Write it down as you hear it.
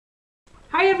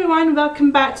Hi everyone,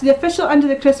 welcome back to the official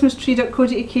underthechristmastree.co.uk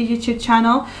YouTube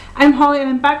channel. I'm Holly and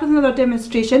I'm back with another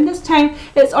demonstration. This time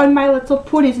it's on My Little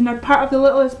Ponies and they're part of the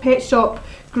Littlest Pet Shop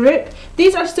group.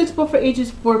 These are suitable for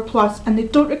ages 4+ and they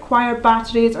don't require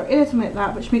batteries or anything like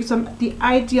that, which makes them the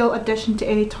ideal addition to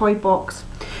any toy box.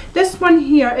 This one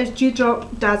here is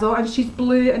Dewdrop Dazzle and she's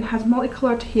blue and has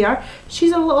multicoloured hair.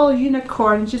 She's a little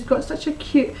unicorn. She's got such a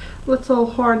cute little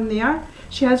horn there.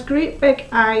 She has great big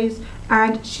eyes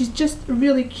and she's just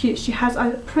really cute. She has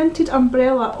a printed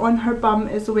umbrella on her bum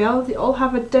as well. They all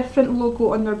have a different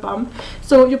logo on their bum.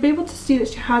 So you'll be able to see that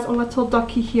she has a little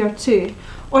ducky here too.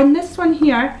 On this one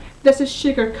here, this is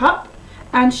Sugar Cup.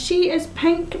 And she is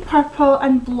pink, purple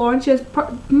and blonde. She has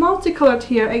multicoloured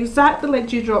hair, exactly like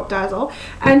Dewdrop Dazzle.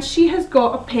 And she has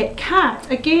got a pet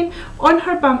cat. Again, on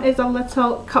her bum is a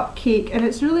little cupcake. And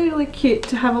it's really cute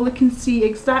to have a look and see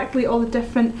exactly all the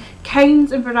different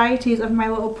kinds and varieties of My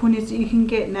Little Ponies that you can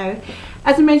get now.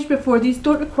 As I mentioned before, these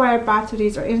don't require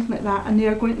batteries or anything like that. And they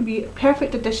are going to be a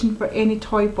perfect addition for any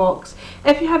toy box.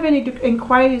 If you have any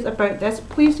inquiries about this,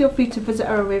 please feel free to visit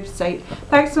our website.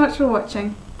 Thanks so much for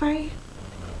watching. Bye.